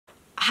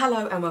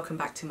Hello and welcome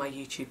back to my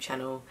YouTube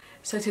channel.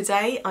 So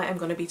today I am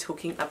going to be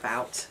talking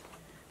about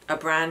a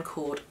brand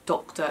called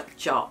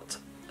dr.jart.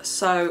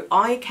 So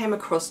I came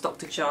across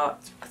dr.jart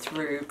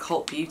through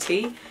Cult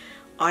Beauty.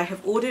 I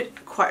have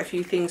ordered quite a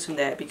few things from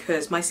there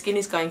because my skin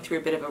is going through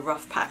a bit of a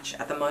rough patch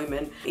at the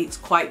moment. It's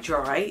quite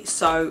dry,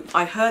 so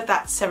I heard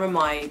that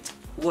ceramide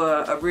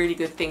were a really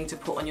good thing to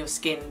put on your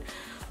skin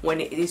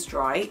when it is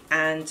dry,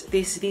 and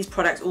these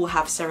products all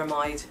have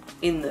ceramide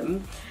in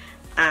them,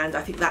 and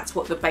I think that's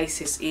what the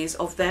basis is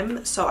of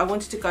them. So I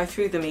wanted to go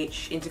through them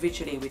each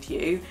individually with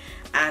you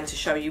and to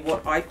show you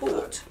what I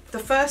bought. The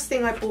first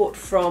thing I bought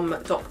from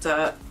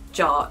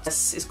dr.jart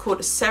is called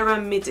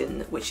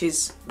CERAMIDIN, which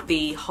is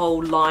the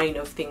whole line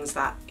of things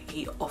that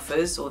he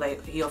offers, or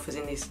he offers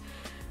in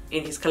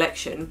his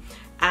collection.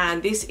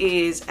 And this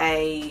is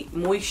a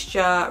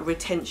moisture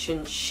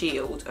retention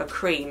shield, a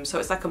cream. So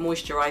it's like a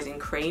moisturizing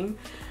cream,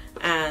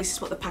 and this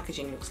is what the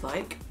packaging looks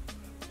like.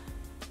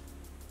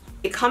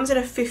 It comes in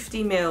a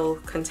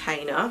 50ml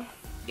container.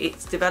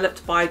 It's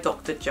developed by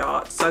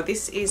dr.jart. So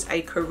this is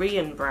a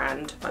Korean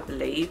brand, I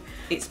believe.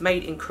 It's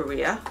made in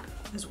Korea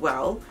as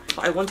well.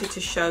 But I wanted to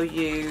show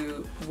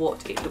you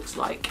what it looks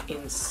like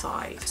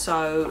inside.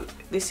 So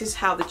this is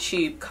how the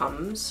tube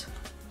comes,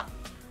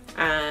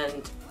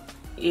 and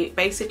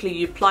basically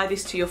you apply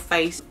this to your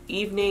face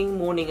evening,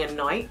 morning and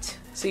night.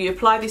 So you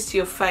apply this to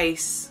your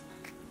face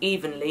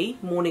evenly,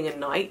 morning and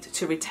night,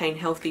 to retain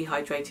healthy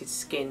hydrated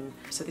skin.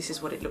 So this is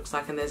what it looks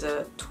like, and there's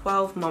a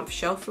 12-month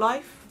shelf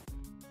life.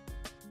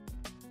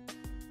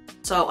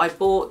 So I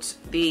bought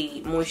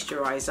the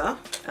moisturizer,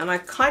 and I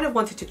kind of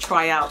wanted to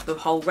try out the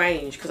whole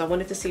range because I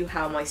wanted to see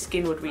how my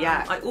skin would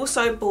react. I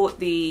also bought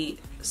the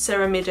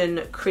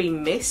CERAMIDIN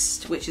CREAM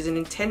Mist, which is an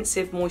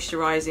intensive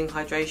moisturizing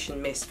hydration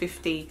mist,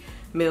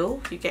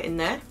 50ml you get in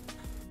there.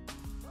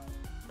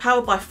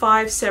 Powered by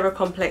 5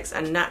 Cera-complex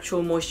and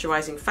natural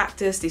moisturizing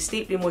factors, this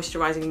deeply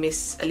moisturizing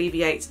mist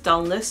alleviates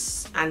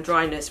dullness and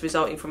dryness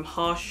resulting from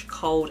harsh,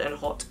 cold and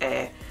hot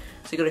air.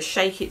 So you're going to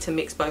shake it to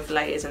mix both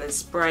layers and then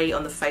spray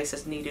on the face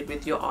as needed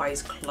with your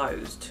eyes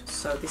closed.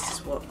 So this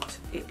is what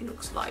it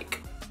looks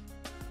like.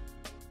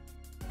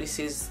 This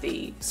is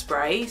the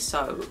spray,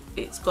 so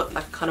it's got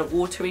like a kind of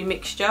watery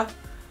mixture.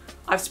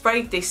 I've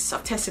sprayed this,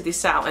 I've tested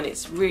this out, and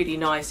it's really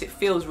nice. It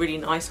feels really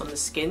nice on the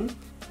skin.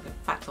 In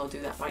fact, I'll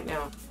do that right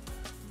now.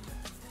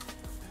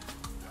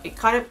 It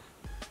kind of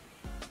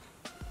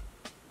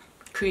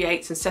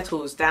creates and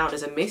settles down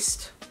as a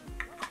mist.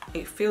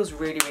 It feels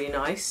really, really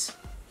nice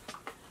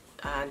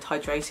and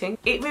hydrating.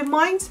 It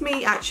reminds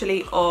me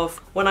actually of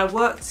when I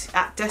worked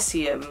at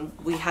Decium.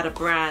 We had a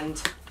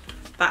brand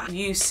that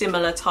used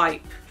similar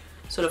type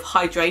sort of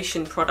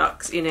hydration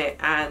products in it,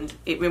 and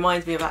it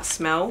reminds me of that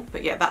smell.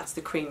 But yeah, that's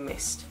the cream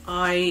mist.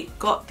 I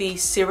got the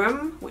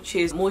serum, which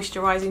is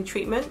moisturizing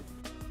treatment.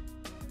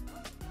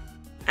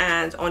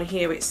 And on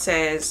here it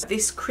says,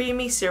 this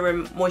creamy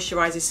serum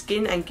moisturizes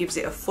skin and gives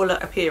it a fuller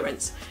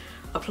appearance.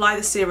 Apply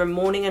the serum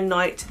morning and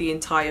night to the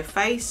entire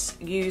face.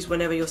 Use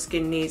whenever your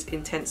skin needs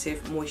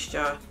intensive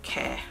moisture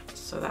care.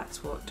 So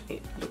that's what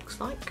it looks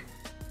like.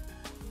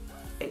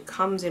 It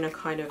comes in a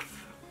kind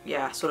of,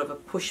 yeah, sort of a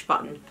push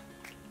button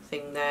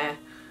thing there,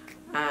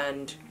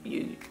 and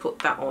you put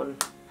that on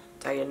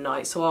day and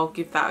night. So I'll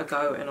give that a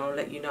go and I'll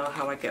let you know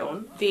how I get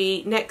on.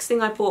 The next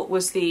thing I bought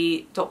was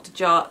the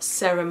dr.jart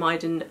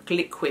CERAMIDIN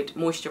Liquid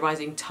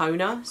Moisturizing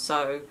Toner.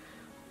 So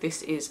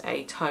this is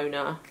a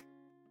toner,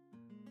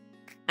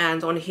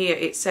 and on here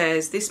it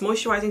says, this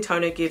moisturizing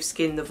toner gives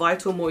skin the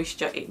vital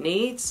moisture it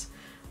needs.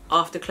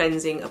 After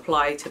cleansing,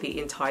 apply to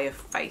the entire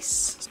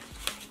face.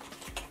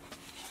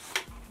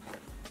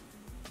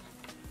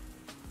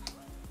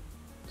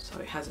 So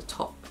it has a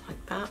top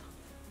like that.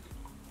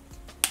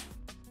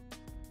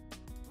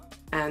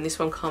 And this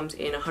one comes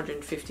in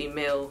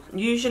 150ml.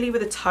 Usually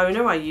with a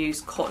toner I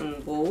use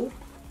cotton wool,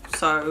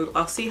 so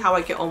I'll see how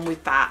I get on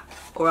with that,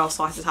 or else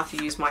I just have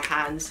to use my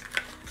hands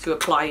to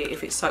apply it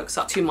if it soaks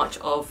up too much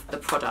of the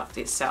product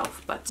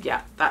itself. But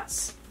yeah,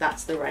 that's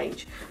the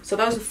range. So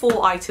those are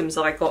 4 items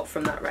that I got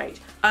from that range.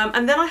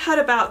 And then I heard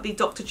about the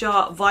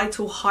dr.jart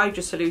Vital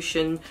Hydra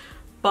Solution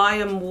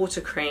Biome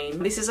Water Cream.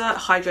 This is a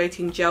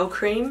hydrating gel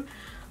cream,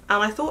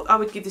 and I thought I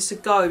would give this a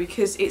go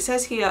because it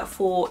says here,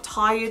 for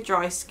tired,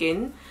 dry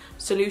skin,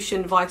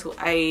 solution vital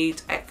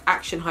aid,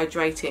 action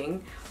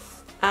hydrating.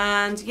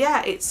 And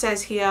yeah, it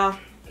says here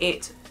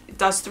it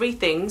does 3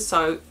 things.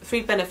 So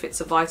 3 benefits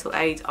of vital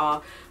aid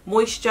are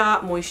moisture,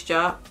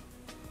 biome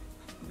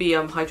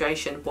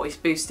hydration, voice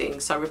boosting,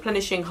 so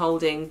replenishing,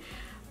 holding,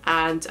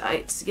 and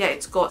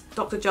it's got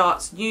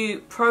dr.jart's new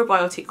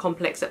probiotic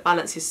complex that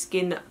balances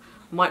skin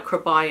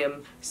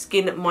microbiome,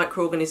 skin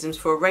microorganisms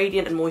for a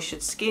radiant and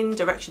moistured skin.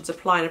 Directions: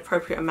 apply an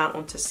appropriate amount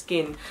onto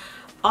skin.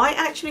 I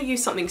actually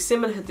use something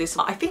similar to this.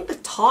 I think the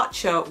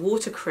Tatcha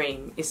water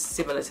cream is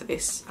similar to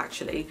this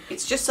actually.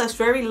 It's just a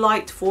very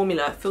light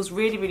formula. It feels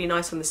really, really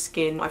nice on the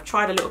skin. I've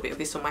tried a little bit of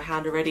this on my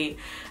hand already,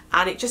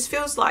 and it just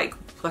feels like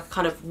a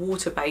kind of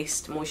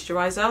water-based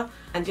moisturizer.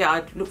 And yeah,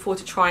 I look forward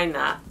to trying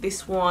that.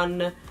 This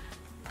one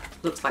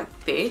looks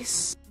like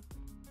this.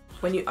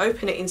 When you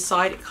open it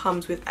inside, it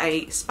comes with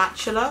a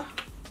spatula,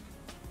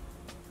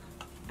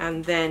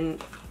 and then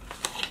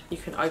you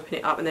can open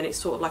it up, and then it's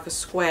sort of like a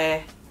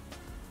square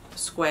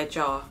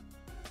jar.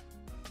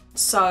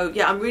 So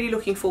yeah, I'm really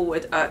looking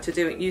forward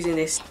to using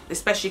this,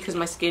 especially because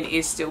my skin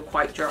is still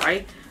quite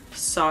dry.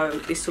 So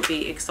this will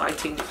be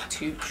exciting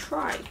to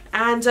try.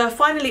 And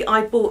finally,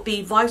 I bought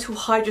the Vital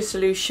Hydra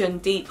Solution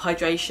Deep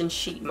Hydration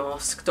Sheet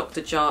Mask,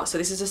 Dr. Jart. So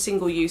this is a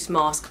single-use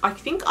mask. I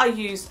think I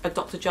used a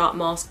Dr. Jart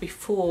mask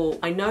before.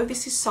 I know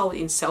this is sold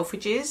in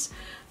Selfridges,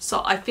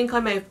 so I think I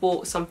may have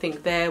bought something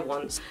there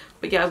once.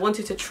 But yeah, I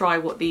wanted to try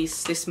what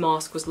this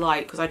mask was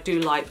like, because I do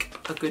like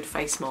a good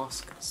face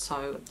mask.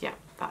 So yeah,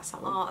 that's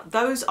that one.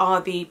 Those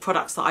are the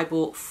products that I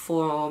bought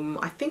from,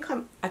 I think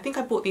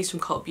I bought these from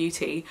Cult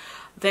Beauty.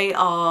 They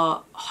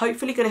are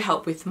hopefully going to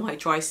help with my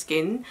dry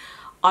skin.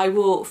 I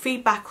will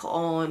feedback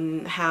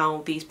on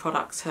how these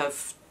products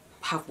have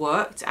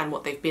worked and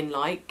what they've been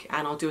like,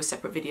 and I'll do a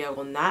separate video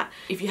on that.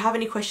 If you have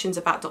any questions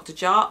about Dr.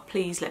 Jart,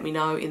 please let me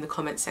know in the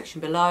comments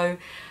section below,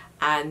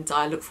 and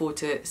I look forward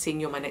to seeing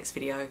you on my next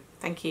video.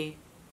 Thank you.